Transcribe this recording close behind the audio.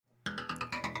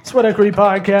Sweat Equity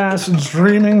Podcast and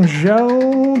streaming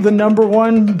show, the number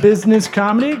 1 business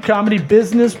comedy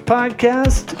business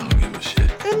podcast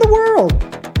in the world.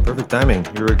 Perfect timing.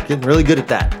 You're getting really good at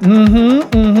that.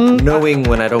 Knowing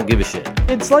when I don't give a shit.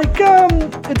 It's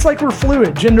like we're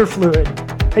fluid, gender fluid.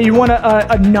 Hey, you want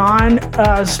a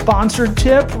non-sponsored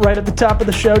tip right at the top of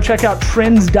the show? Check out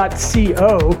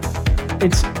trends.co.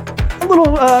 It's a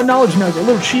little knowledge nugget, a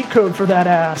little cheat code for that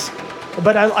ass.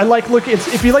 But I like looking.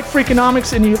 If you like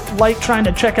Freakonomics and you like trying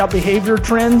to check out behavior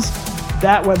trends,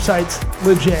 that website's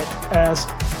legit as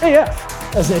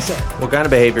AF, as they say. What kind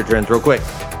of behavior trends, real quick?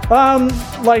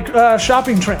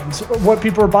 Shopping trends, what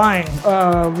people are buying,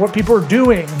 what people are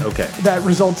doing. Okay. That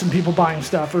Results in people buying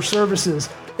stuff or services.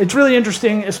 It's really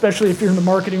interesting, especially if you're in the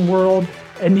marketing world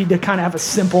and need to kind of have a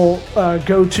simple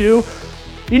go-to.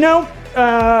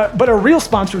 But a real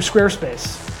sponsor is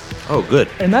Squarespace. Oh, good.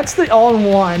 And that's the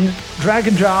all-in-one drag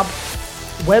and drop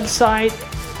website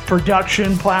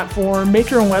production platform. Make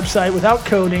your own website without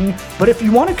coding. But if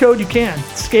you want to code, you can.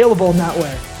 It's scalable in that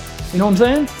way. You know what I'm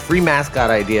saying? Free mascot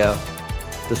idea.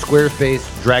 The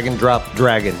Squarespace drag and drop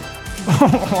dragon.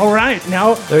 All right.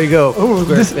 Now. There you go.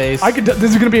 Squarespace.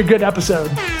 This is going to be a good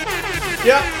episode.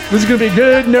 Yeah. This is going to be a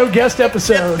good no guest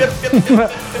episode.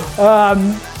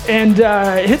 And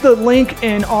hit the link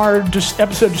in our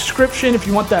episode description if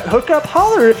you want that hookup.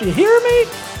 Holler if you hear me.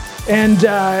 And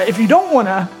if you don't want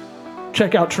to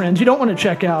check out Trends, you don't want to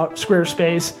check out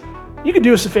Squarespace, you can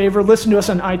do us a favor. Listen to us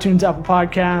on iTunes, Apple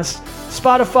Podcasts,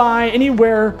 Spotify,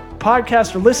 anywhere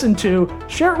podcasts are listened to.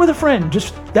 Share it with a friend,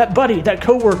 just that buddy, that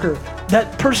coworker,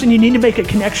 that person you need to make a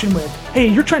connection with. Hey,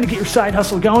 you're trying to get your side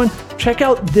hustle going? Check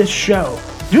out this show.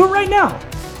 Do it right now.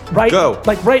 Go.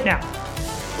 Like right now.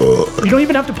 You don't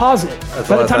even have to pause it.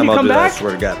 By the time you come back, I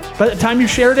swear to God. By the time you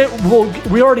shared it,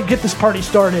 we already get this party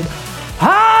started.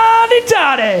 Howdy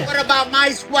toddy! What about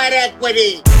my sweat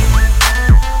equity?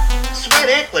 Sweat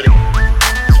equity.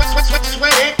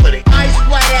 Sweat equity. My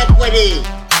sweat equity.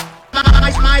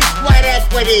 My sweat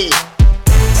equity.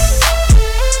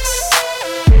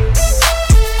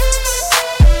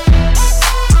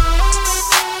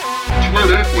 Sweat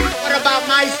equity. What about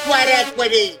my sweat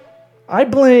equity? I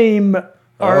blame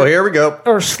Here we go.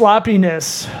 our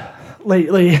sloppiness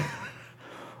lately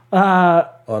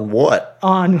On what?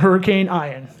 on Hurricane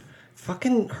Ian.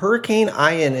 Fucking Hurricane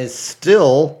Ian is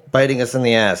still biting us in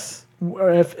the ass.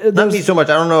 If Not me so much.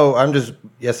 I don't know. I'm just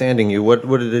yes-anding you. What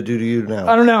did it do to you now?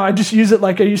 I don't know. I just use it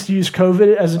like I used to use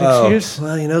COVID as an excuse.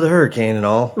 Well, the hurricane and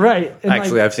all. Right. And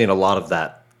Actually, I've seen a lot of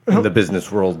that in the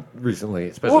business world recently,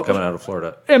 especially coming out of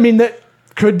Florida. I mean, that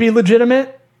could be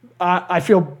legitimate. I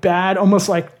feel bad, almost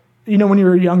like, when you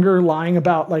were younger, lying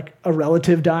about like a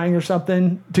relative dying or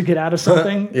something to get out of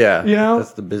something. Yeah. You know?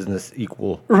 That's the business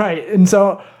equal. Right. And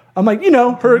so I'm like,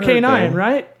 Hurricane Ian,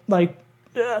 right? Like,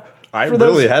 I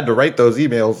really had to write those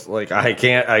emails. Like, I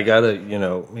gotta,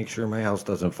 make sure my house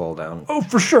doesn't fall down. Oh,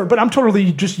 for sure. But I'm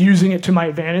totally just using it to my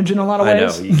advantage in a lot of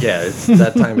ways. I know. Yeah,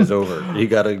 that time is over. You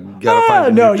gotta find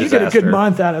a new you get a good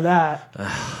month out of that.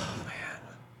 Oh,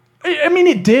 man. I mean,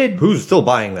 it did. Who's still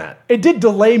buying that? It did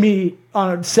delay me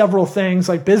on several things,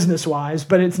 like business-wise,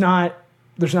 but there's not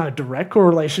a direct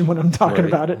correlation when I'm talking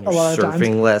about it a lot of times.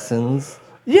 Surfing lessons.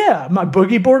 Yeah, my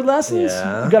boogie board lessons.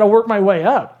 Yeah. I've got to work my way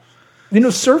up.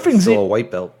 Surfing's Still a white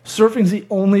belt. Surfing's the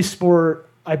only sport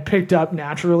I picked up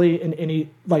naturally in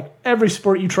every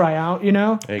sport you try out, And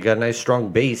you got a nice strong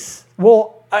base.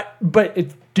 Well,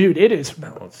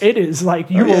 it is like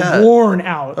you were worn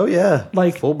out. Oh yeah,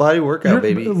 like full body workout, your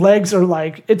baby. Legs are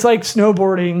it's like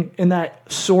snowboarding in that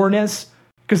soreness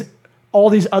because all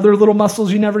these other little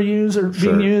muscles you never use are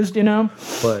being used,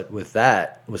 But with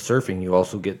surfing, you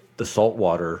also get the salt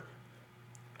water.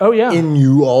 Oh yeah, in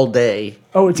you all day.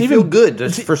 Oh, you feel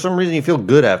good. For some reason, you feel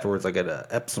good afterwards, like at an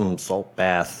Epsom salt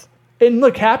bath. And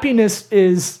look, happiness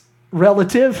is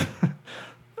relative.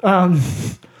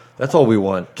 That's all we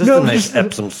want. Just a nice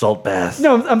Epsom salt bath.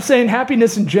 No, I'm saying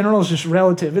happiness in general is just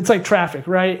relative. It's like traffic,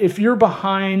 right? If you're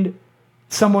behind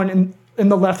someone in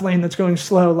the left lane that's going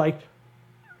slow, like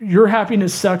your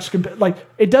happiness sucks. Like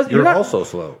it does. You're also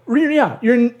slow. Yeah.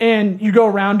 And you go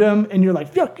around them and you're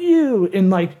like, fuck you.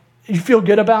 And like, you feel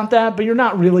good about that, but you're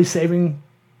not really saving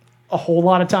a whole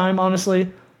lot of time,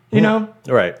 honestly. You know?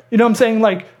 Right. You know what I'm saying?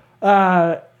 Like,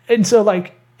 and so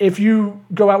like, if you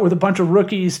go out with a bunch of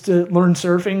rookies to learn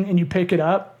surfing and you pick it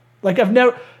up, like I've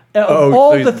never,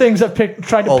 the things I've tried to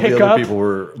pick up. All the other people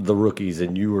were the rookies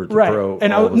and you were the pro.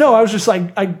 And I was just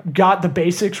like, I got the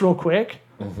basics real quick.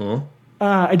 Mm-hmm.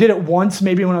 I did it once,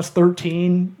 maybe when I was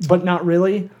 13, but not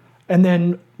really. And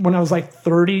then when I was like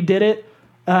 30, did it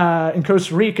in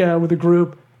Costa Rica with a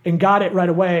group. and got it right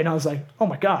away. And I was like, oh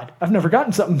my God, I've never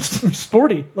gotten something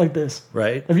sporty like this.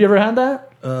 Right. Have you ever had that?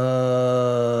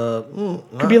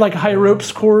 Could be like a high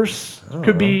ropes course.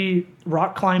 Could be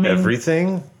rock climbing.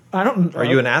 Everything? I don't know. Are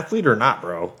you an athlete or not,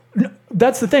 bro? No,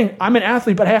 that's the thing. I'm an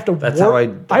athlete, but I have to That's work.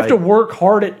 how I have to work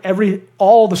hard at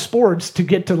all the sports to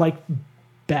get to like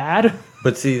bad.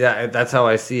 But see, that's how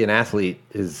I see an athlete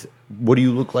is, what do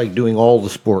you look like doing all the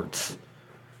sports?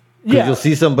 Because Yeah. you'll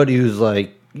see somebody who's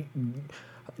like,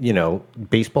 you know,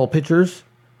 baseball pitchers,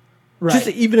 Right. just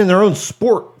even in their own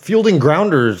sport, fielding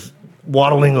grounders,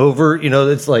 waddling over, you know,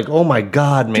 it's like, oh my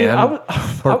God, man.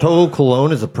 Bartolo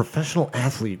Colon is a professional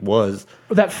athlete, was.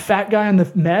 That fat guy on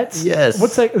the Mets? Yes.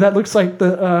 What's that? That looks like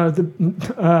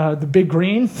the big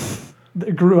green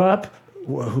that grew up.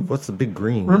 What's the big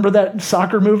green? Remember that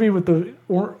soccer movie with the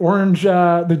orange,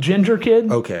 the ginger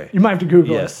kid? Okay. You might have to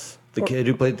Google it. Yes. The kid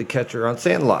who played the catcher on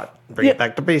Sandlot. Bring it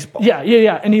back to baseball. Yeah.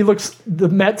 And he looks the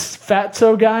Mets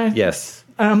fatso guy. Yes.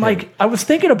 And I'm like, I was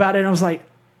thinking about it, and I was like,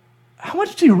 how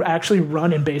much do you actually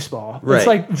run in baseball? Right, It's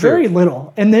like true. very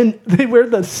little. And then they wear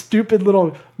the stupid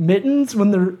little mittens when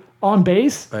they're on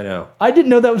base. I know. I didn't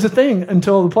know that was a thing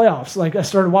until the playoffs. Like, I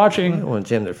started I watching. don't want to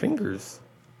jam their fingers.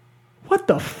 What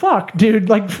the fuck, dude?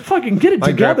 Like, fucking get it My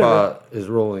together. grandpa is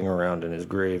rolling around in his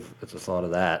grave at the thought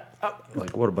of that.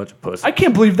 Like, what a bunch of pussies. I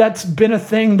can't believe that's been a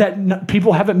thing that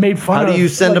people haven't made fun How of. do you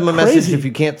send like them a crazy. message if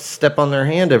you can't step on their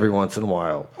hand every once in a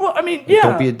while? Well, I mean, yeah.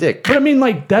 Don't be a dick. But I mean,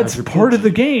 like, that's your part of the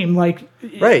game. Like,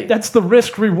 Right. That's the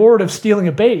risk reward of stealing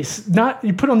a base. Not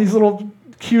you put on these little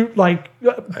cute like.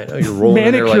 I know you're rolling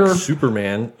in there manicure. like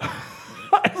Superman.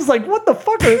 I was like, what the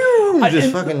fuck? Are, Just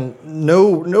and, fucking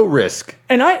no risk.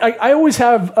 and I always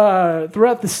have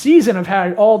throughout the season I've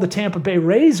had all the Tampa Bay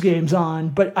Rays games on,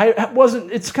 but I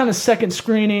wasn't. It's kind of second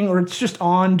screening or it's just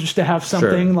on just to have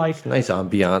something Sure. like Nice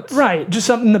ambiance. right, just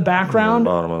something in the background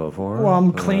Bottom of the fourth. while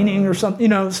I'm cleaning or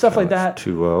something, stuff like that.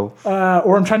 2-0.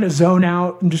 Or I'm trying to zone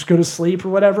out and just go to sleep or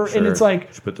whatever. And it's like,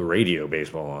 Just put the radio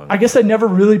baseball on. I guess I never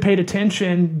really paid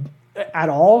attention at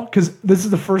all because this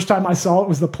is the first time I saw it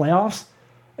was the playoffs.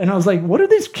 And I was like, what are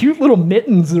these cute little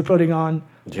mittens they're putting on?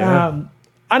 Yeah.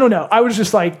 I don't know. I was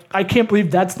just like, I can't believe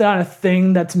that's not a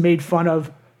thing that's made fun of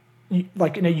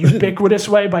like in a ubiquitous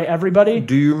way by everybody.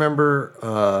 Do you remember,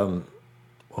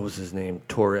 what was his name?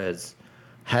 Torres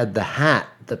had the hat,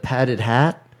 the padded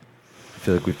hat. I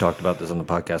feel like we've talked about this on the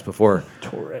podcast before.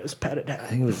 Torres patted I hat.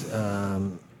 think it was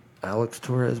Alex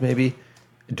Torres, maybe.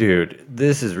 Dude,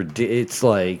 this is ridiculous. It's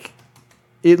like,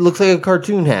 it looks like a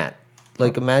cartoon hat.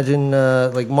 Like, imagine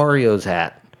like Mario's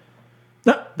hat.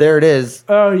 No. There it is.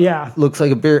 Oh yeah. Looks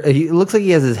like a bear. It looks like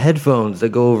he has his headphones that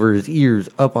go over his ears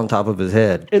up on top of his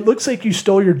head. It looks like you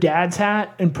stole your dad's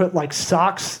hat and put like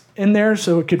socks in there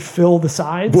so it could fill the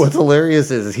sides. What's hilarious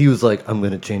is he was like, I'm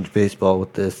going to change baseball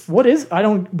with this. What is? I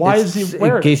don't. Why It's is he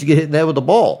wearing? in case you get hit in the head with a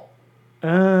ball.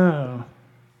 Oh.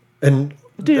 And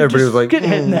Dude, everybody just was like, get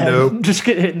hit in the head. nope. Just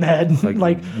get hit in the head.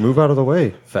 Like Move out of the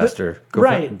way faster. Go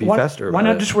right. be why, faster. Why about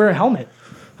not it. just wear a helmet?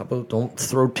 How about don't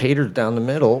throw taters down the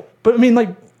middle? But I mean, like,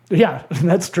 yeah,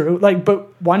 that's true. Like, but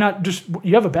why not just?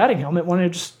 You have a batting helmet. Why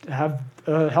not just have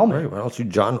a helmet? Right. Why don't you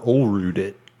John Olrude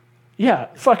it? Yeah,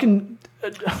 fucking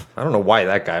I don't know why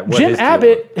that guy. What Jim his deal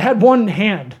Abbott had one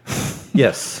hand, was.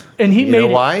 Yes. and he You made know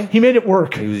it. why? He made it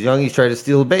work. He was young. He tried to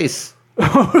steal a base.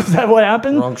 Is that what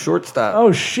happened? Wrong shortstop.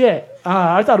 Oh shit!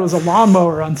 I thought it was a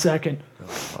lawnmower on second.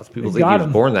 Lots of people He think he got was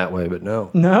him. born that way, but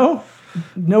no. No,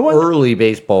 no one. Early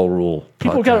baseball rule.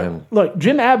 People taught to got him. look.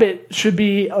 Jim Abbott should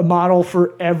be a model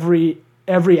for every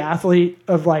athlete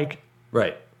of like.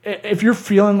 Right. If you're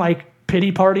feeling like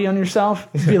pity party on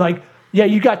yourself, be like, yeah,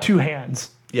 you got two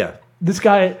hands. Yeah. This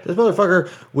guy. This motherfucker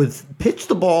would pitch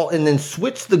the ball and then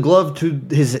switch the glove to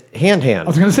his hand. I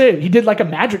was gonna say he did like a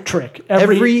magic trick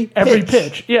Every every pitch.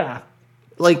 pitch. Yeah.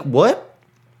 Like what?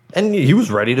 And he was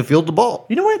ready to field the ball.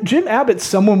 You know what? Jim Abbott's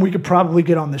someone we could probably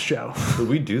get on this show. Could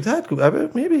we do that? I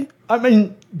bet maybe. I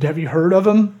mean, have you heard of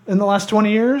him in the last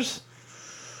 20 years?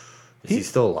 Is he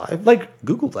still alive? Like,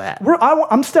 Google that.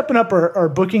 I'm stepping up our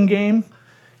booking game.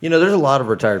 You know, there's a lot of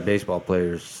retired baseball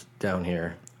players down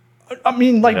here. I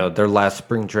mean, like, You know, their last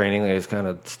spring training, they just kind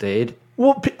of stayed.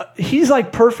 well, he's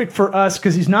like perfect for us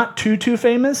because he's not too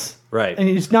famous. Right. And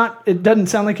he's not, it doesn't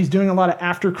sound like he's doing a lot of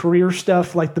after career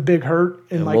stuff like The Big Hurt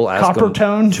and And like we'll ask Copper him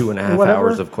Tone. 2.5 or whatever.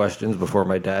 hours of questions before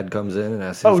my dad comes in and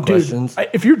asks his Oh, dude. questions.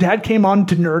 If your dad came on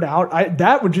to nerd out,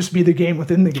 that would just be the game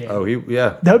within the game. Oh,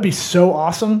 yeah. That would be so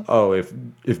awesome. Oh,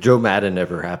 if Joe Madden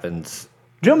ever happens,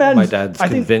 Joe Madden's, my dad's I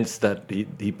think convinced that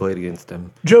he played against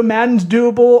him. Joe Madden's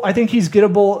doable. I think he's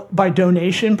gettable by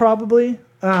donation probably.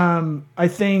 I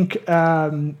think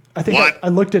What? I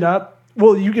looked it up.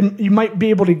 Well, you might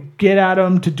be able to get at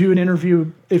him to do an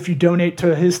interview if you donate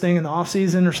to his thing in the off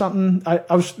season or something.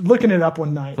 I was looking it up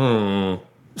one night.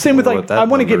 Same with What that I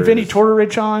want to get number Vinny is.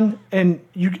 Tortorich on, and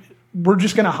we're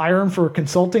just going to hire him for a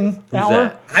consulting hour.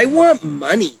 that? I want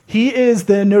money. He is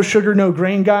the no sugar, no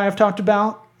grain guy I've talked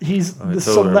about. He's the totally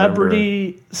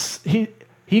celebrity.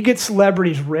 He gets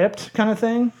celebrities ripped kind of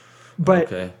thing,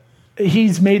 but Okay.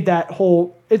 he's made that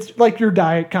whole. It's like your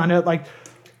diet, kind of like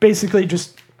basically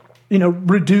just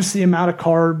reduce the amount of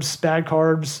carbs, bad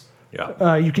carbs.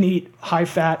 Yeah. You can eat high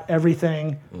fat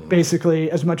everything, basically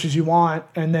as much as you want,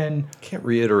 and then Can't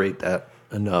reiterate that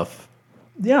enough.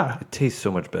 yeah. It tastes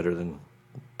so much better than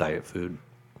diet food.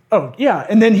 Oh yeah,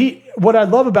 and then what I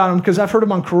love about him, because I've heard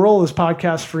him on Corolla's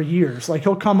podcast for years. Like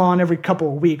he'll come on every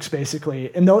couple of weeks, basically,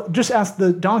 and they'll just ask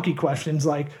the donkey questions.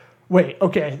 Like, wait,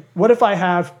 okay, what if I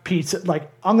have pizza?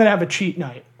 Like, I'm gonna have a cheat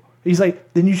night. He's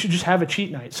like, then you should just have a cheat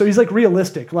night. So he's like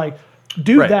realistic. Like,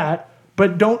 do Right. that,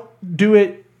 but don't do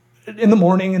it in the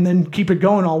morning and then keep it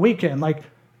going all weekend. Like,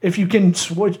 if you can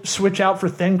switch out for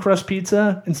thin crust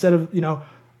pizza instead of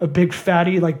a big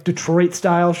fatty like Detroit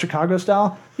style, Chicago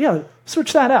style, yeah,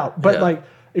 switch that out. But Yeah. like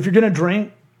if you're gonna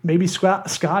drink, maybe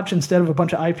scotch instead of a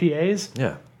bunch of IPAs.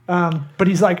 Yeah. But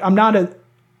he's like, I'm not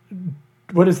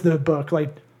what is the book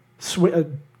like?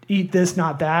 Eat this,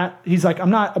 not that. He's like, I'm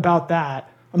not about that.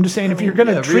 I'm just saying if you're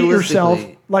gonna treat yourself,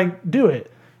 realistically- like do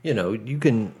it. You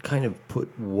can kind of put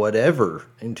whatever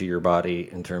into your body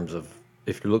in terms of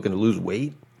if you're looking to lose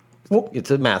weight. Well-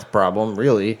 It's a math problem,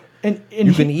 really. And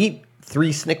You can eat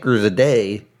 3 Snickers a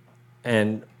day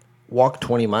and walk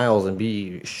 20 miles and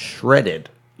be shredded.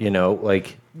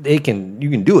 Like you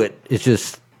can do it. It's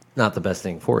just not the best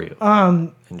thing for you.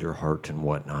 And your heart and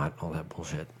whatnot, all that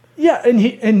bullshit. Yeah, and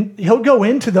he'll go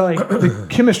into the the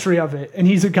chemistry of it. And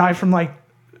he's a guy from like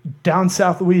down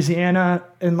South Louisiana,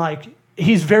 and like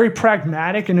he's very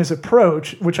pragmatic in his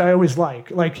approach, which I always like.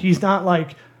 Like he's not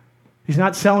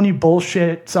selling you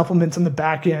bullshit supplements on the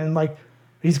back end. Like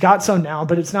he's got some now,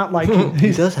 but it's not like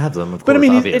He does have them, of course. But I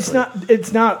mean, obviously.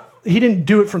 it's not. He didn't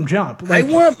do it from jump. I Like,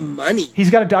 want money. he's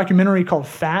got a documentary called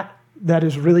Fat that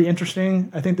is really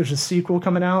interesting. I think there's a sequel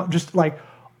coming out. Just like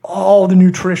all the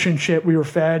nutrition shit we were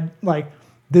fed. Like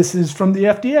this is from the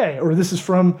FDA or this is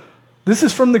from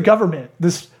the government.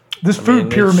 This food I mean,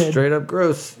 it's pyramid. straight up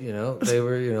gross. They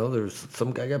were. There was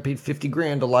some guy got paid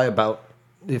 $50,000 to lie about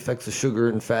the effects of sugar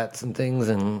and fats and things,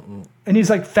 and And he's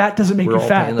like, fat doesn't make We're you all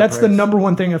fat. paying the That's the price. number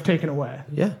one thing I've taken away.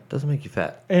 yeah, it doesn't make you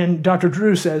fat. And Dr.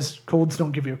 Drew says colds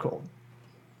don't give you a cold.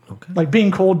 Okay. Like being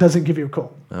cold doesn't give you a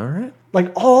cold. All right.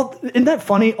 Like isn't that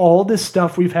funny? All this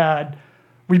stuff we've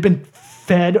been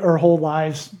fed our whole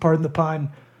lives, pardon the pun,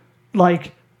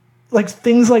 like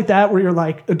things like that where you're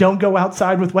like, don't go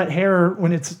outside with wet hair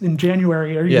when it's in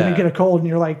January or you're Yeah. gonna get a cold, and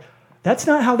you're like, that's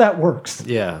not how that works.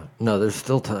 Yeah. No, there's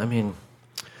still time. I mean,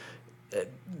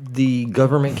 the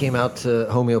government came out to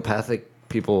homeopathic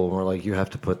people and were like, you have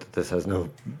to put that this has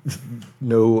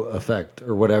no effect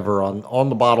or whatever on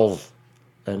the bottles,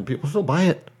 and people still buy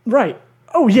it. Right.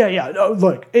 Oh yeah, yeah. Oh,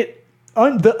 look,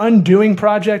 the Undoing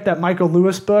Project, that Michael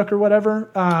Lewis book or whatever,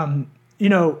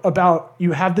 about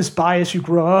you have this bias you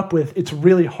grow up with. It's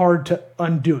really hard to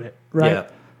undo it, right? Yeah.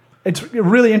 It's a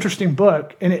really interesting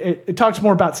book, and it talks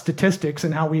more about statistics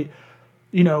and how we,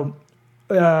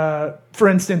 for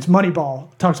instance,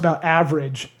 Moneyball talks about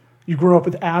average. You grow up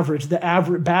with average. The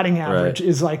average batting average Right.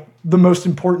 is like the most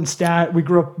important stat. We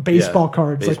grew up baseball Yeah.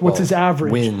 cards. Like, what's his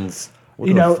average? Wins. What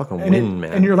do a fucking win,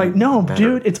 man? And you're like, no, Matter.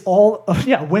 dude, it's all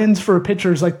wins for a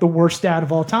pitcher is like the worst stat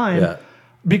of all time, Yeah.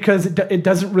 because it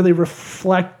doesn't really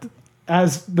reflect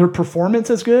as their performance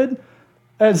as good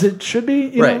as it should be.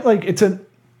 You know, Right. like it's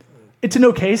an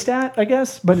okay stat, I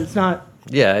guess, but it's not.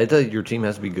 Yeah, your team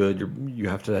has to be good. You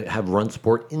have to have run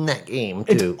support in that game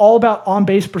It's too. all about on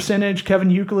base percentage. Kevin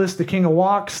Youkilis, the king of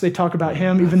walks, they talk about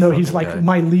him, even though he's like fucking guy.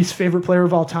 my least favorite player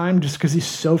of all time, just because he's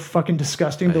so fucking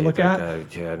disgusting to look at.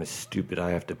 Yeah, and his stupid. I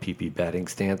have to pee batting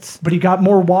stance. But he got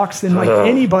more walks than like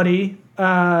anybody.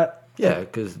 Yeah,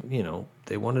 because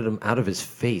they wanted him out of his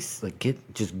face. Like,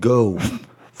 just go.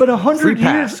 But Free 100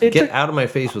 pass. years, it Get took out of my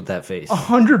face with that face.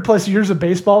 100 plus years of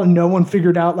baseball, and no one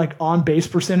figured out like on base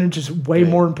percentage is way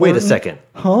more important. Wait a second.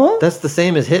 Huh? That's the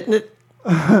same as hitting it.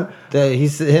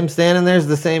 Him standing there is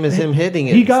the same as him hitting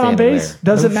it. He got on standing base. there.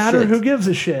 Doesn't No matter shit. who gives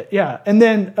a shit. Yeah. And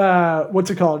then what's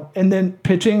it called? And then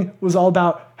pitching was all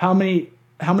about how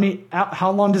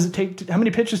long does it take? How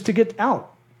many pitches to get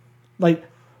out? Like,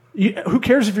 who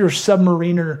cares if you're a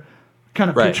submariner kind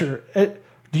of Right. pitcher?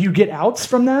 Do you get outs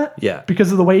from that? Yeah.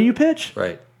 Because of the way you pitch?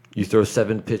 Right. You throw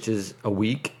 7 pitches a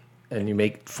week, and you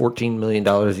make $14 million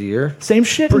a year. Same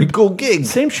shit. Pretty cool gig.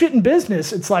 Same shit in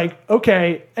business. It's like,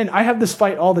 okay, and I have this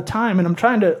fight all the time, and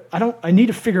I need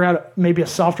to figure out maybe a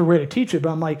softer way to teach it, but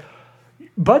I'm like,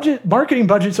 marketing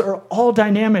budgets are all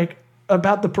dynamic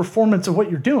about the performance of what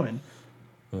you're doing.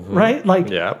 Right? Like,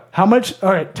 how much, all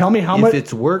right, tell me how much. If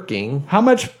it's working, how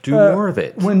much do more of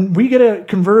it. When we get a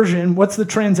conversion, what's the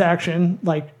transaction,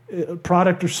 like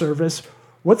product or service?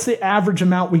 What's the average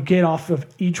amount we get off of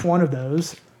each one of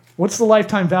those? What's the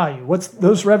lifetime value? What's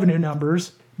those revenue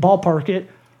numbers? Ballpark it.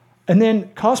 And then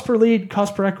cost per lead,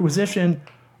 cost per acquisition,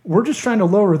 we're just trying to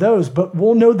lower those, but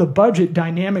we'll know the budget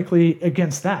dynamically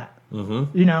against that. You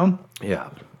know? Yeah.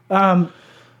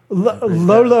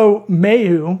 Lolo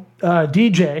Mayu,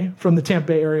 DJ from the Tampa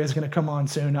Bay area, is going to come on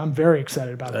soon. I'm very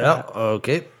excited about that.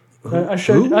 Okay. I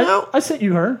showed. I sent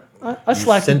you her. I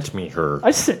slacked. Sent me her.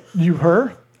 I sent you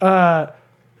her.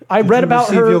 I read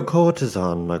about her. Your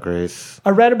courtesan, my grace. I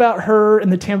read about her in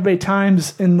the Tampa Bay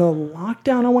Times in the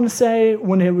lockdown. I want to say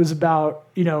when it was about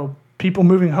people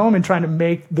moving home and trying to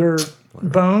make their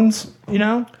bones.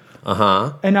 And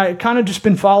I kind of just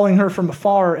been following her from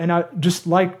afar, and I just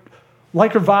like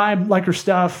her vibe, like her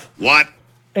stuff. What?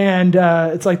 And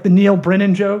it's like the Neil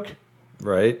Brennan joke.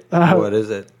 Right. What is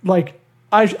it? Like,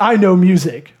 I know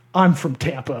music. I'm from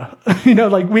Tampa.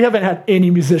 Like we haven't had any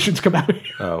musicians come out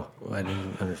here. Oh, I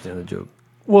didn't understand the joke.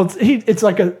 Well, it's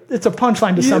a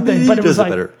punchline to something, but it was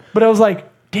like, but I was like,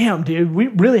 damn, dude, we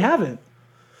really haven't.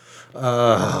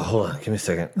 Hold on, give me a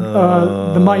second.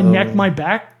 The my neck, my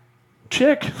back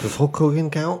chick. Does Hulk Hogan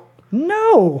count?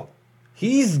 No.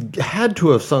 He's had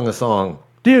to have sung a song.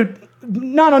 Dude,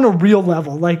 not on a real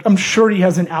level. Like, I'm sure he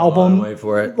has an album. Wait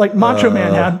for it. Like, Macho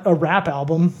Man had a rap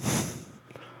album.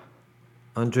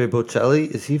 Andre Bocelli,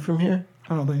 is he from here?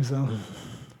 I don't think so.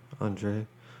 Andre.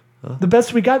 The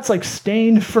best we got is like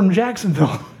Stain from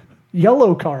Jacksonville.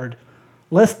 Yellow Card.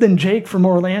 Less Than Jake from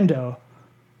Orlando.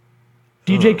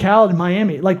 DJ Khaled in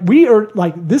Miami. Like, we are,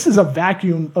 like, this is a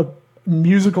vacuum of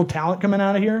musical talent coming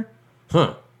out of here.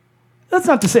 Huh. That's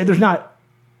not to say there's not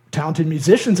talented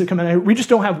musicians that come out of here. We just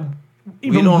don't have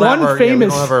even one famous. we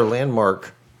don't have our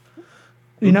landmark.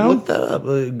 Look that up.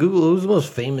 Google who's the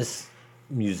most famous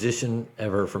musician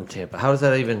ever from Tampa. How does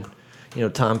that even,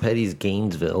 Tom Petty's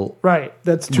Gainesville. Right.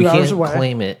 That's 2 hours away. We can't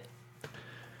claim it.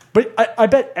 But I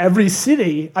bet every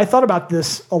city, I thought about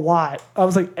this a lot. I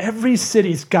was like, every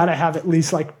city's got to have at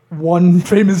least like one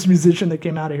famous musician that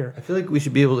came out of here. I feel like we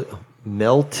should be able to.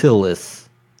 Mel Tillis.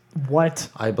 What?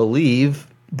 I believe.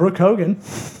 Brooke Hogan.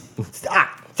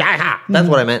 That's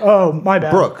what I meant. Oh, my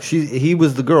bad. Brooke. He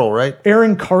was the girl, right?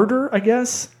 Aaron Carter, I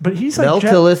guess. But he's like Mel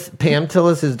Tillis, Pam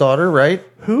Tillis, his daughter, right?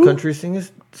 Who? Country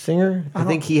singer. I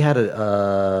think he had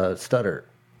a stutter.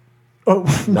 Oh,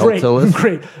 Mel great. Tillis.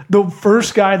 Great. The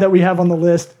first guy that we have on the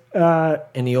list.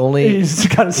 And he's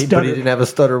got a stutter. But he didn't have a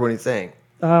stutter when he sang.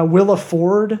 Willa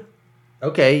Ford.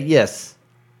 Okay, yes.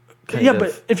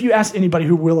 But if you ask anybody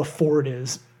who Willa Ford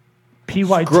is,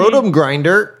 PYT. Scrotum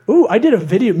Grinder. Ooh, I did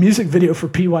a music video for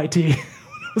PYT when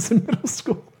I was in middle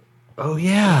school. Oh,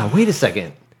 yeah. Wait a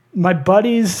second. My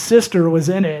buddy's sister was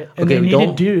in it, and they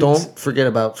needed dudes. Don't forget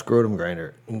about Scrotum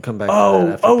Grinder. You can come back to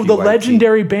that after the PYT.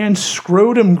 legendary band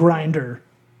Scrotum Grinder.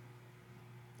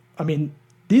 I mean,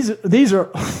 these are...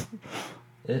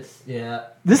 This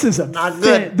is a not thin,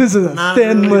 good. This is a Not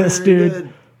thin really list, very dude.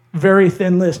 good. Very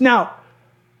thin list. Now,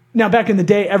 back in the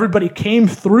day, everybody came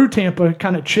through Tampa,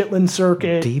 kind of Chitlin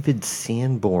circuit. David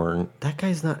Sanborn. That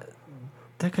guy's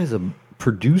a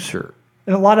producer.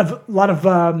 And a lot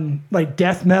of like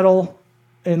death metal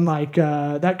and like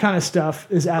that kind of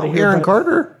stuff is out of here. Aaron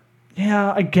Carter?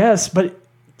 Yeah, I guess, but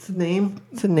It's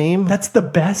a name. that's the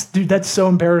best, dude. That's so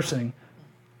embarrassing.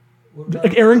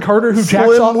 Like Aaron Carter, who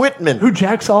Slim Whitman. who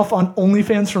jacks off on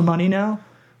OnlyFans for money now.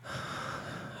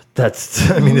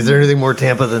 Is there anything more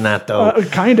Tampa than that, though?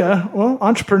 Kinda. Well,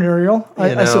 entrepreneurial,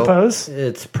 I suppose.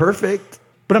 It's perfect.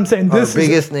 But I'm saying this Our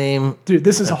biggest name. dude.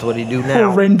 This is That's a what he do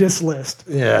now. horrendous list.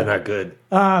 Yeah, not good.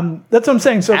 That's what I'm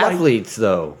saying. So like, Athletes,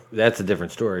 though, that's a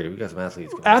different story. We got some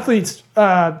athletes. athletes,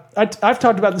 I've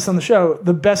talked about this on the show.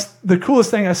 The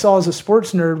coolest thing I saw as a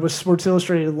sports nerd was Sports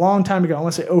Illustrated a long time ago. I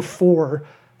want to say 2004,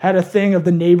 had a thing of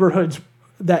the neighborhoods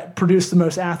that produced the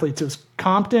most athletes. It was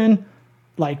Compton,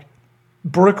 like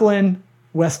Brooklyn,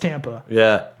 West Tampa.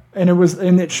 Yeah. And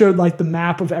it showed like the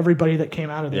map of everybody that came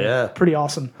out of there. Yeah. Pretty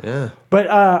awesome. Yeah. But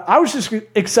I was just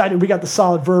excited we got the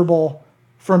solid verbal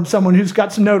from someone who's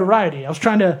got some notoriety. I was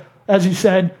trying to, as you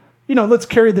said, let's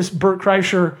carry this Bert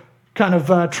Kreischer kind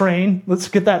of train. Let's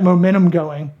get that momentum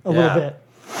going a little bit.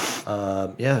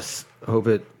 Yes. Hope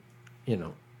it,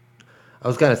 I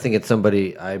was kind of thinking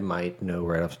somebody I might know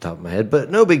right off the top of my head,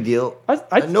 but no big deal.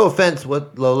 I- No offense.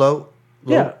 What, Lolo?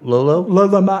 Yeah. Lolo?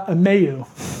 Lola Mayu.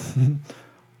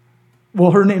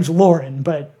 Well, her name's Lauren,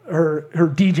 but her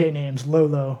DJ name's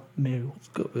Lolo Mayu.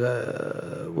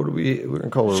 What are we're going to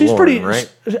call her She's Lauren, pretty.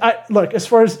 right? Look, as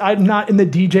far as I'm not in the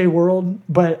DJ world,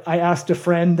 but I asked a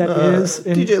friend that is.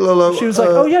 And DJ Lolo, She was like,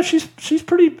 "Oh yeah, she's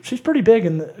pretty big,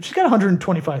 and she's got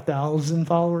 125,000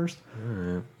 followers."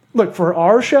 Look, for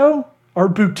our show, our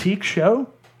boutique show,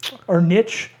 our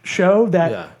niche show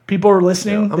that Yeah. people are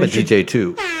listening. I'm a DJ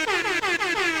too.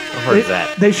 I've heard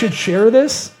that. They should share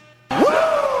this.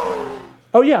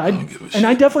 Oh yeah, and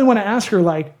I definitely want to ask her,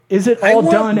 like, is it all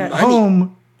done at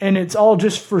home and it's all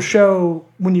just for show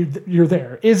when you're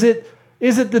there? Is it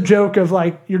the joke of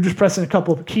like you're just pressing a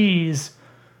couple of keys,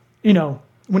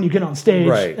 when you get on stage,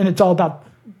 Right. and it's all about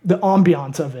the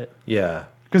ambiance of it? Yeah.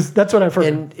 Because that's what I've heard.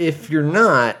 And if you're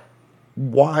not,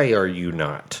 why are you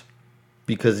not?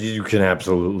 Because you can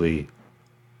absolutely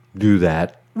do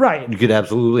that. Right. You could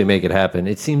absolutely make it happen.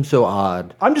 It seems so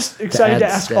odd. I'm just excited to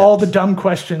add ask steps. all the dumb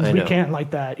questions we know. can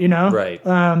like that, Right.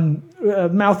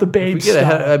 mouth of We babes get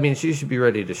ahead, style. I mean, she should be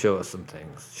ready to show us some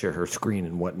things, share her screen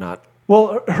and whatnot.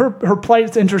 Well, her plight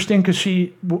is interesting because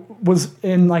she was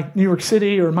in like New York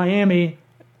City or Miami.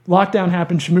 Lockdown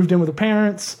happened. She moved in with her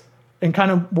parents and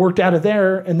kind of worked out of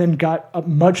there, and then got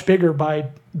much bigger by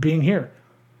being here,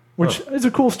 which is a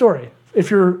cool story if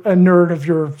you're a nerd of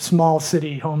your small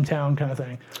city hometown kind of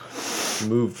thing.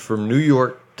 Moved from New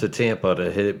York to Tampa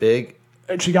to hit it big.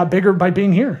 And she got bigger by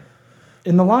being here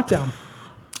in the lockdown.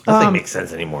 Nothing makes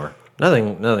sense anymore.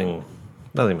 Nothing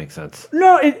makes sense.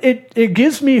 No, it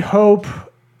gives me hope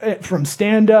from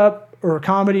stand-up or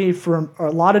comedy, from a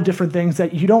lot of different things,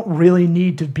 that you don't really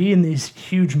need to be in these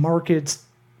huge markets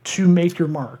to make your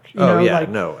mark. You know, like,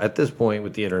 no. At this point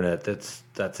with the internet,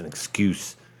 that's an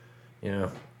excuse.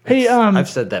 Hey, I've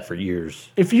said that for years.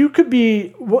 if you could be,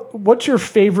 what's your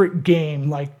favorite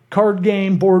game? Like card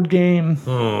game, board game?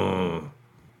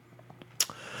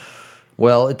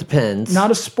 Well, it depends.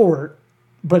 Not a sport,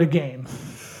 but a game.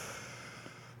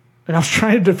 And I was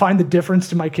trying to define the difference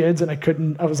to my kids, and I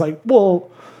couldn't. I was like, well,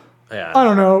 Yeah. I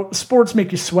don't know. Sports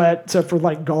make you sweat, except for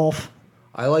like golf.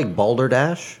 I like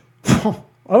Balderdash.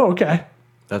 Oh, okay.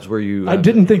 That's where you. I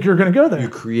didn't think you were going to go there. You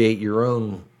create your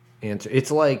own answer.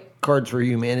 It's like Cards for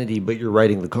Humanity, but you're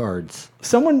writing the cards.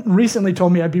 Someone recently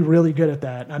told me I'd be really good at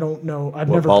that. I don't know. I've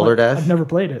Balderdash? never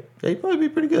played it. Yeah, you'd probably be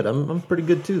pretty good. I'm pretty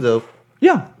good too, though.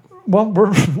 Yeah. Well,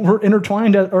 we're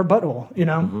intertwined at our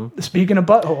butthole. Speaking of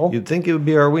butthole, You'd think it would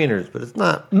be our wieners, but it's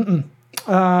not.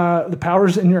 the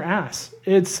power's in your ass.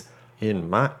 It's In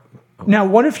my. now.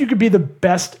 What if you could be the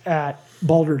best at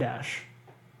Balderdash?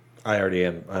 I already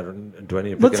am. I don't. Do I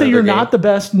need to pick Let's say another you're game? not the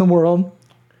best in the world.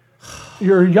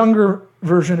 You're a younger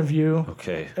version of you.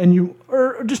 Okay. And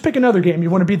or just pick another game you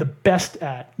want to be the best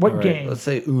at. What All right, game? Let's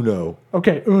say Uno.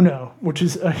 Okay, Uno, which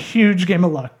is a huge game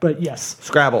of luck, but yes.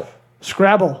 Scrabble.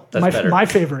 Scrabble, That's better. my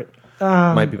favorite.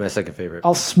 Might be my second favorite.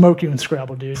 I'll smoke you in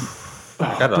Scrabble, dude.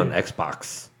 I got it on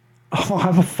Xbox. Oh, I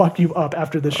will fuck you up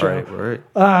after this show. All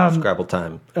right. Scrabble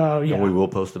time. Oh, yeah. And we will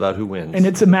post about who wins. And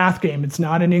it's a math game. It's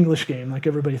not an English game like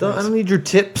everybody I thinks. don't need your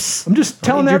tips. I'm just I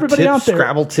telling need your everybody tips, out there.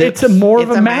 Scrabble tips. It's more of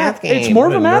It's a a math. math game. It's more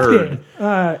of What a a math nerd.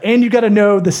 game. And you got to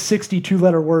know the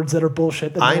 62-letter words that are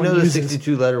bullshit. That I no know one the uses.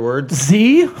 62-letter words.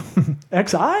 Z,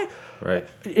 XI. Right.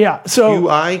 Yeah. So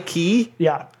UI key.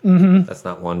 yeah. That's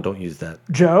not one. Don't use that.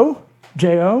 Joe,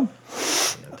 J-O.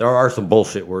 There are some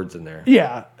bullshit words in there.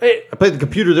 Yeah. I played the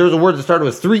computer. There was a word that started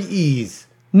with 3 E's.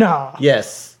 Nah.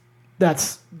 Yes.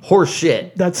 That's Horse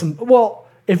shit. some. Well,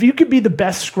 if you could be the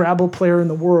best Scrabble player in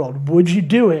the world, would you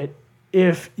do it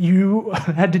if you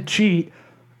had to cheat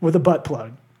with a butt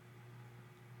plug?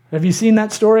 Have you seen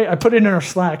that story? I put it in our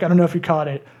Slack. I don't know if you caught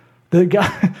it. The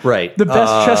guy, Right. the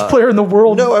best chess player in the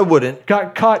world, No, I wouldn't.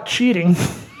 got caught cheating.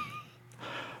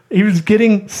 He was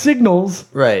getting signals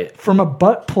Right. from a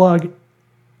butt plug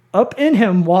up in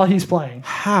him while he's playing.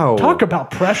 How? Talk about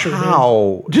pressure, dude.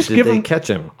 How Just did give they him. catch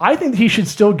him? I think he should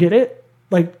still get it.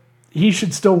 Like he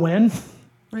should still win.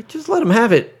 Right. Just let him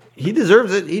have it. He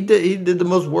deserves it. He did the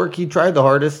most work. He tried the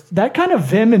hardest. That kind of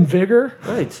vim and vigor,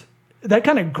 Right. that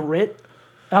kind of grit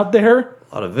out there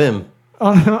A lot of vim.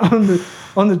 on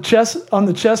the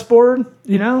chessboard.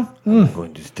 I'm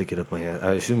going to stick it up my ass.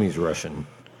 I assume he's Russian.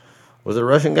 Was it a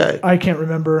Russian guy? I can't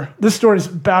remember. This story's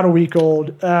about a week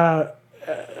old, and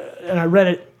I read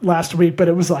it last week. But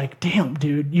it was like, damn,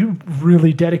 dude, you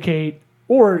really dedicate,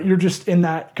 or you're just in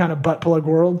that kind of butt plug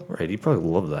world. Right. He probably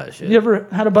loved that shit. You ever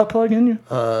had a butt plug in you?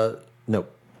 No.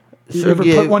 You ever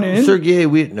put one in? Sergey,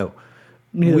 no.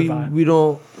 Neither have I. We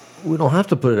don't have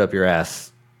to put it up your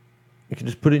ass. You can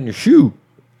just put it in your shoe.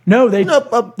 No, they Go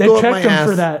up checked my him ass.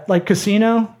 for that, like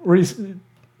casino, where he's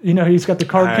got the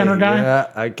card counter guy.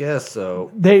 Yeah, I guess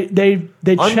so. They Under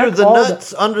check the all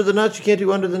nuts. Under the nuts. You can't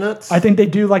do under the nuts. I think they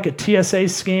do like a TSA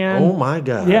scan. Oh my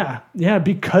god. Yeah,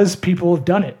 because people have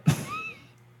done it.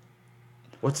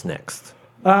 What's next?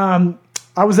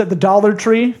 I was at the Dollar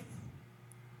Tree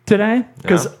today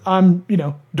because Yeah. I'm,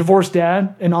 divorced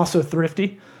dad and also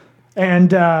thrifty. And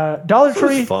Dollar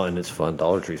Tree, It's fun. It's fun.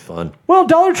 Dollar Tree's fun. well,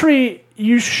 Dollar Tree,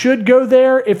 you should go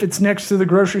there if it's next to the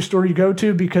grocery store you go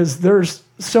to because there's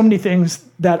so many things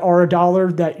that are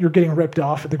 $1 that you're getting ripped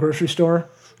off at the grocery store.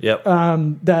 Yep.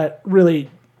 That really,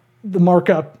 the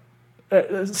markup,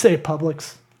 say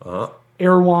Publix,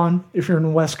 Erewhon, if you're in the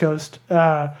West Coast,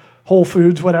 Whole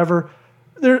Foods, whatever.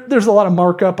 There's a lot of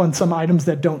markup on some items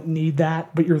that don't need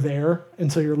that, but you're there,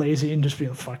 and so you're lazy and just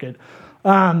feel fuck it.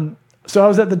 So I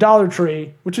was at the Dollar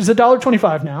Tree, which is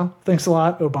 $1.25 now. Thanks a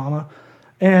lot, Obama.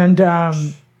 And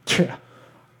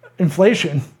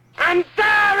inflation. I'm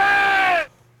sorry!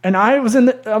 And I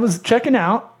was checking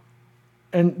out,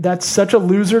 and that's such a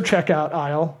loser checkout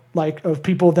aisle, like of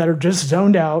people that are just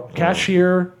zoned out,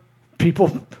 cashier,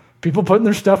 people putting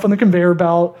their stuff on the conveyor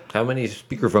belt. How many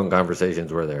speakerphone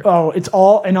conversations were there? Oh, it's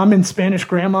all, and I'm in Spanish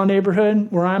Grandma neighborhood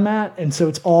where I'm at, and so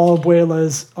it's all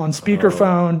abuelas on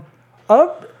speakerphone,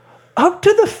 up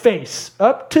to the face,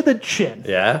 up to the chin,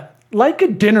 Yeah. like a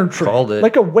dinner tray, Called it.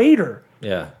 like a waiter,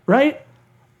 Yeah. right?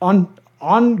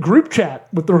 On group chat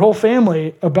with their whole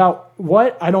family about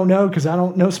what I don't know because I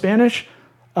don't know Spanish,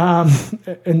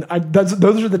 and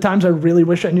those are the times I really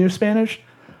wish I knew Spanish.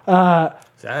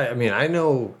 I mean, I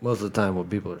know most of the time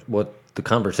what the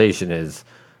conversation is.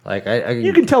 Like,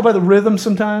 You can tell by the rhythm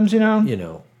sometimes,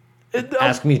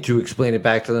 ask me to explain it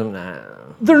back to them. Nah.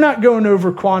 They're not going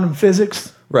over quantum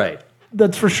physics. Right.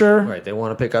 That's for sure. Right. They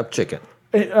want to pick up chicken.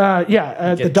 At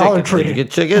the Get Dollar chicken. Tree. Did you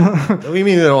get chicken? What do you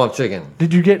mean they don't want chicken?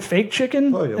 Did you get fake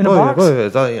chicken in a box?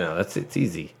 It's all, it's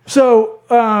easy. So,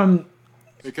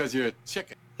 Because you're a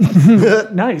chicken.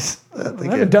 nice. I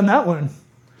haven't done that one.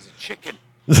 Chicken.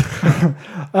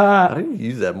 I didn't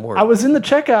use that more. I was in the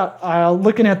checkout aisle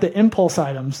looking at the impulse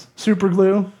items. Super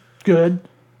glue, good.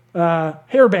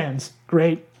 Hair bands,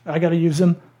 great. I got to use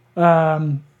them.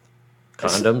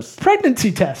 Condoms.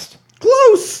 Pregnancy test.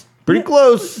 Close. Pretty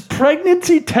close.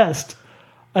 Pregnancy test.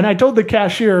 And I told the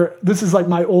cashier, this is like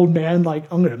my old man, like,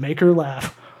 I'm going to make her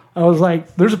laugh. I was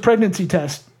like, there's a pregnancy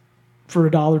test for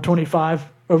 $1.25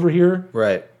 over here.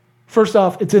 Right. First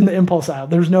off, it's in the impulse aisle.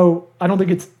 I don't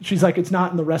think she's like, it's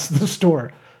not in the rest of the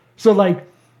store. So like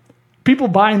people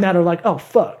buying that are like, oh,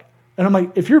 fuck. And I'm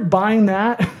like, if you're buying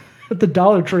that at the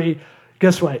Dollar Tree,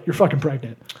 guess what? You're fucking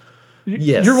pregnant.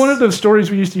 Yes. You're one of those stories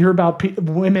we used to hear about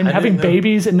women having didn't know.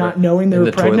 babies and not knowing they In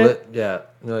were the pregnant. toilet. Yeah.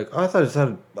 They're like, oh, I thought it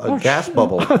had a gas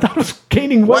bubble. I thought I was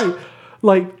gaining weight. What?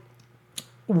 Like,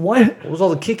 what? What was all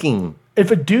the kicking? If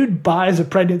a dude buys a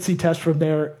pregnancy test from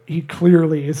there, he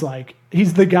clearly is like,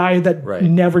 he's the guy that Right.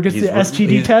 never gets the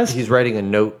STD test. He's writing a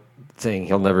note saying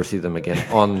he'll never see them again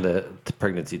on the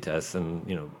pregnancy test and,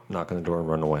 knock on the door and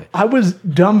run away. I was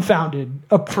dumbfounded.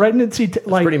 A pregnancy,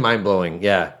 like Pretty mind blowing.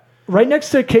 Yeah. right next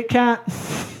to Kit Kat.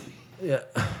 Yeah.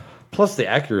 Plus the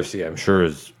accuracy, I'm sure,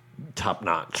 is top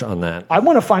notch on that. I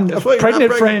want to find a why you're not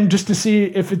pregnant pregnant. friend just to see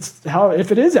if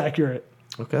it is accurate.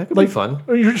 Okay, that could Like be fun.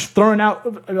 You're just throwing out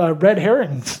red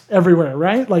herrings everywhere,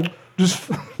 right? Like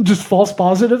just false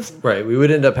positives. Right. We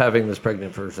would end up having this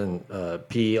pregnant person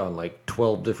pee on like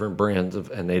 12 different brands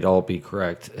and they'd all be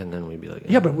correct. And then we'd be like,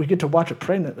 Yeah, but we get to watch a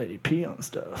pregnant lady pee on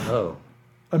stuff. oh,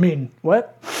 I mean,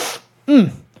 what?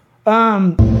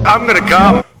 I'm gonna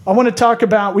go. I want to talk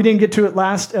about, we didn't get to it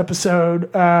last episode.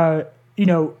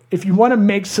 If you want to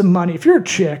make some money, if you're a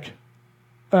chick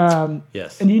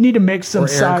yes. and you need to make some Or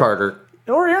Aaron Carter.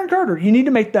 Or Aaron Carter, you need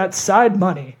to make that side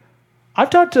money. I've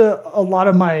talked to a lot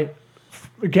of my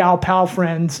gal pal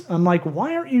friends. I'm like,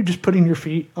 why aren't you just putting your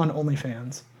feet on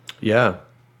OnlyFans? Yeah.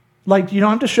 Like, you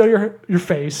don't have to show your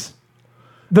face.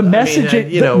 The I mean,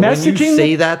 messaging, when you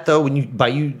say that though,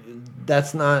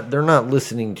 they're not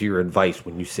listening to your advice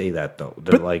when you say that though.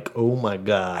 They're like, oh my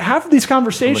God. half of these I'm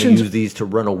going to conversations use these to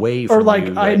run away from are like,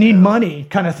 you I right need now. money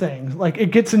kind of thing. Like,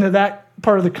 it gets into that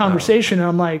part of the conversation, and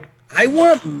I'm like, I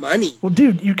want money. well,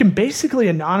 dude, you can basically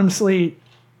anonymously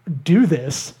do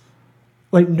this.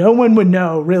 Like, no one would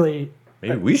know, really.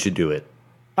 Maybe we should do it.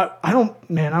 I don't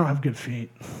have good feet.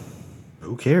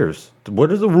 Who cares?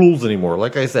 What are the rules anymore?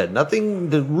 Like I said, nothing.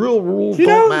 The real rules You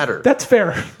don't know, matter. That's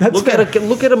fair. That's Look fair. at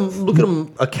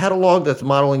a catalog that's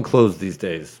modeling clothes these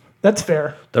days. That's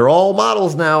fair. They're all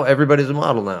models now. Everybody's a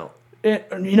model now. The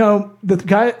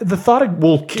thought of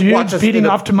Well, watch dudes us beating get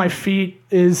a- off to my feet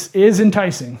is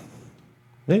enticing.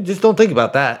 Just don't think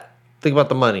about that. Think about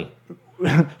the money.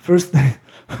 First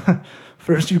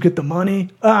you get the money.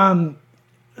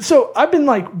 So I've been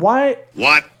like, why?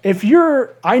 What?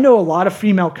 I know a lot of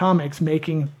female comics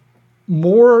making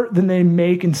more than they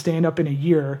make in stand up in a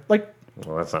year. Like,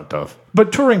 Well, that's not tough.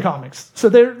 but touring comics. So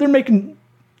they're making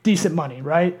decent money,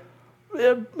 right?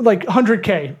 Like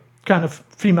 100K kind of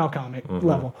female comic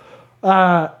level.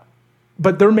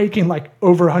 But they're making like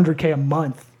over 100K a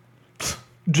month.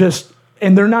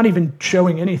 And they're not even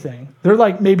showing anything. They're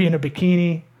like maybe in a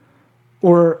bikini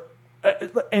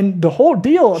and the whole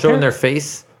deal. Showing their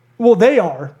face? Well, they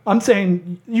are. I'm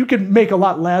saying you could make a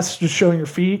lot less just showing your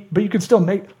feet, but you could still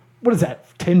make, what is that,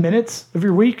 10 minutes of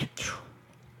your week?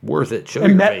 Worth it. Show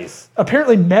your face.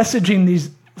 Apparently messaging these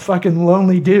fucking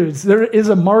lonely dudes. There is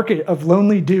a market of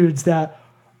lonely dudes that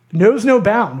knows no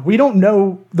bound. We don't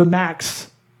know the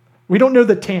max. We don't know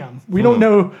the TAM. We don't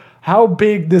know how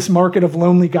big this market of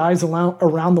lonely guys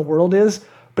around the world is.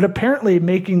 But apparently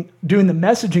doing the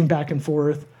messaging back and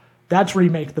forth, that's where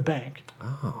you make the bank.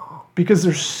 Oh. Because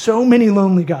there's so many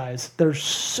lonely guys. They're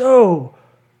so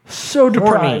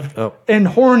deprived and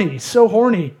horny, so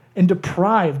horny and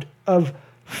deprived of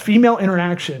female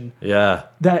interaction. Yeah.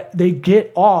 That they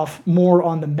get off more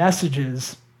on the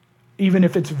messages, even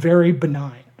if it's very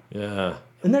benign. Yeah.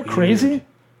 Isn't that crazy?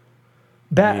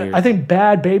 I think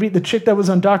Bad Baby, the chick that was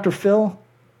on Dr. Phil,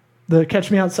 the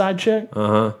Catch Me Outside chick.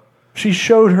 Uh-huh. She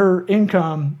showed her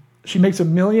income. She makes $1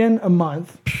 million a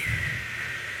month.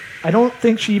 I don't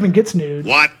think she even gets nude.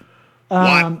 What?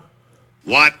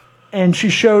 What? And she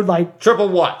showed like Triple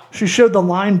what? She showed the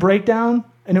line breakdown,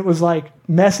 and it was like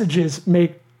messages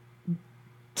make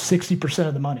 60%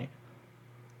 of the money.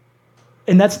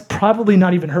 And that's probably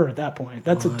not even her at that point.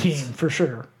 That's a team for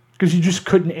sure. Because you just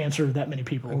couldn't answer that many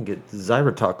people. I can get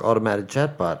ZyraTalk automated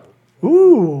chatbot.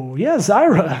 Ooh, yeah,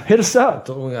 Zyra, hit us up.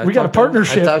 We got a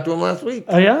partnership. I talked to him last week.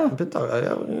 Oh, yeah? I've been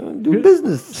talking. Do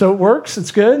business. So it works?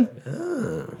 It's good?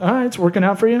 Yeah. All right, it's working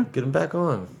out for you? Get him back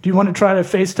on. Do you want to try to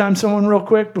FaceTime someone real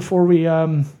quick before we...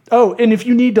 and if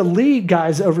you need to lead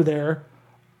guys over there,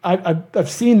 I've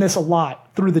seen this a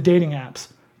lot through the dating apps.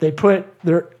 They put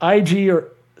their IG or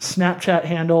Snapchat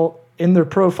handle in their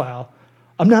profile.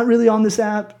 I'm not really on this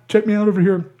app. Check me out over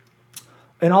here.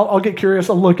 And I'll get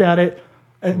curious. I'll look at it.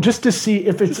 And just to see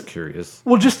if it's... Just curious.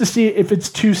 Well, just to see if it's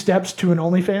 2 steps to an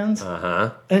OnlyFans.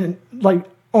 Uh-huh. And like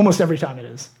almost every time it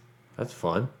is. That's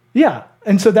fun. Yeah.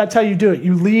 And so that's how you do it.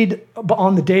 You lead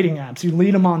on the dating apps. You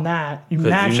lead them on that. You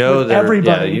match with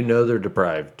everybody. Yeah, you know they're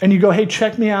deprived. And you go, hey,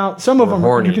 check me out. Some of them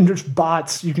horny. You can just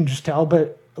bots. You can just tell.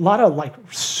 But a lot of like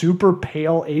super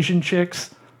pale Asian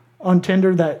chicks on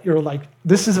Tinder that you're like,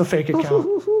 this is a fake account.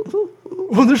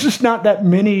 Well, there's just not that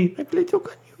many.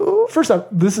 First off,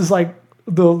 this is like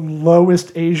the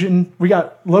lowest Asian. We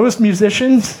got lowest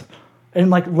musicians and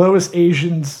like lowest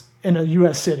Asians in a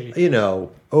U.S. city. You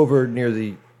know, over near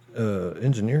the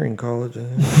engineering college.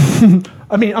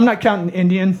 I mean, I'm not counting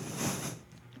Indian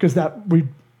because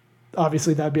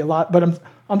obviously that'd be a lot. But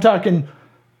I'm talking,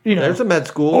 there's a med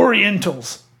school.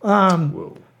 Orientals.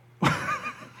 Whoa.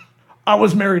 I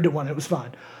was married to one. It was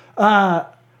fine. Are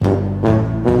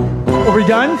we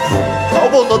done?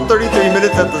 Almost on 33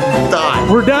 minutes at the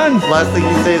time. We're done. Last thing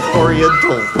you say is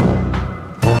Orientals.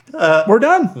 We're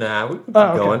done. Nah, we can keep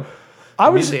okay. going.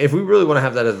 If we really want to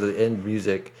have that as the end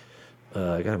music,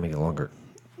 I gotta make it longer.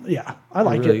 Yeah, I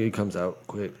like really, it. It comes out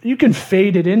quick. You can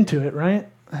fade it into it, right?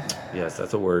 Yes,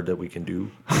 that's a word that we can do.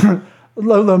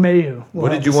 Lolo Mayu.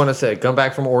 What did you want to say? Come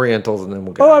back from Orientals and then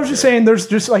we'll get I was just saying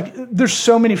there's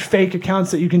so many fake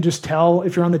accounts that you can just tell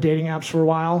if you're on the dating apps for a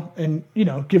while and,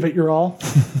 give it your all.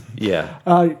 Yeah.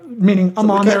 Meaning I'm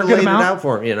on there, get them it out. out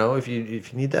for him, if you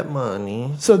need that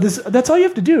money. So that's all you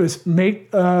have to do is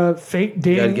make fake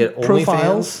dating you gotta get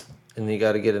profiles. OnlyFans, and then you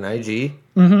got to get an IG.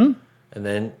 Mm-hmm. And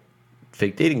then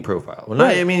fake dating profile. Well,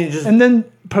 right. And then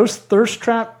post thirst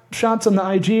trap shots on the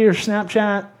IG or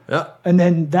Snapchat. Yeah. And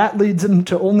then that leads them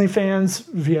to OnlyFans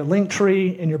via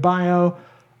Linktree in your bio.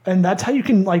 And that's how you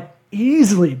can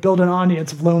easily build an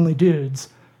audience of lonely dudes.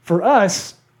 For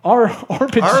us, our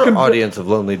pitch is gonna audience of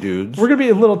lonely dudes. We're going to be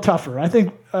a little tougher. I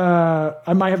think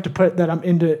I might have to put that I'm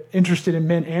interested in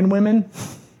men and women.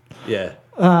 Yeah.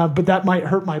 But that might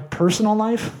hurt my personal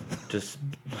life. Just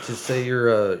say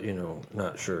you're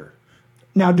not sure.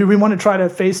 Now, do we want to try to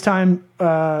FaceTime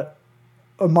a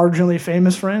marginally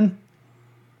famous friend?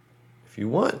 If you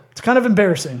want. It's kind of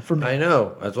embarrassing for me. I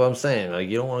know. That's what I'm saying.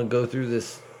 You don't want to go through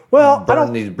this.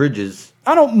 Burn these bridges.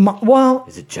 I don't. Well,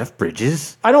 is it Jeff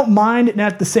Bridges? I don't mind, and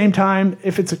at the same time,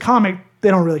 if it's a comic, they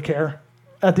don't really care.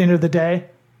 At the end of the day,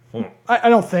 I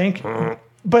don't think.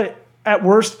 But at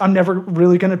worst, I'm never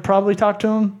really going to probably talk to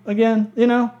him again, you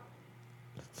know?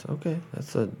 It's okay.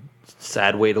 That's a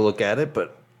sad way to look at it,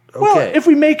 but okay. Well, if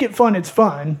we make it fun, it's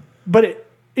fun. But,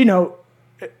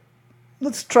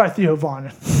 let's try Theo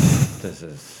Vaughn.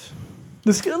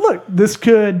 This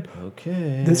could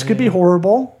Okay. This could be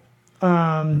horrible.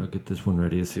 I'll get this one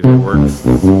ready to see if it works.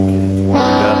 Okay, it's warmed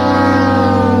up.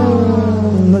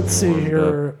 Let's see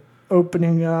here.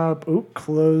 Opening up.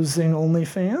 Closing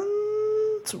OnlyFans.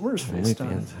 Where's FaceTime?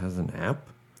 OnlyFans has an app?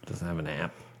 Doesn't have an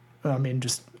app. I mean,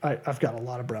 I've got a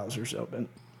lot of browsers open.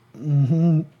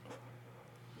 Mm-hmm.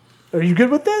 Are you good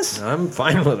with this? I'm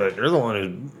fine with it. You're the one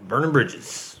who's burning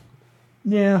bridges.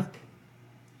 Yeah.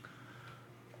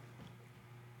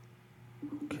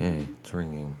 Okay, it's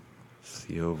ringing.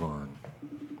 Theo Vaughn.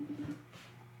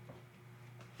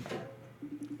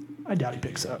 I doubt he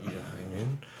picks up. Yeah, I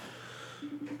mean,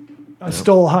 I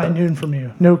stole a high noon from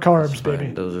you. No carbs, baby.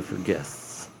 fine. Those are for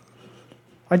guests.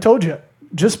 I told you,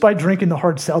 just by drinking the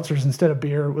hard seltzers instead of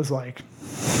beer, it was like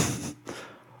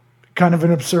kind of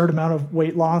an absurd amount of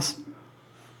weight loss.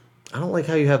 I don't like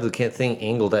how you have the thing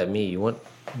angled at me. You want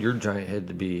your giant head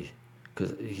to be,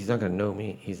 because he's not going to know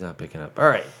me. He's not picking up. All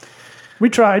right. We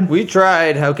tried. We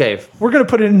tried. Okay. We're going to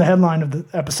put it in the headline of the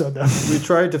episode, though. We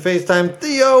tried to FaceTime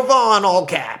Theo Vaughn, all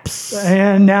caps.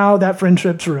 And now that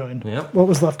friendship's ruined. Yep. What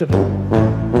was left of it.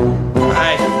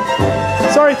 Hi.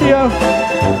 Sorry, Theo.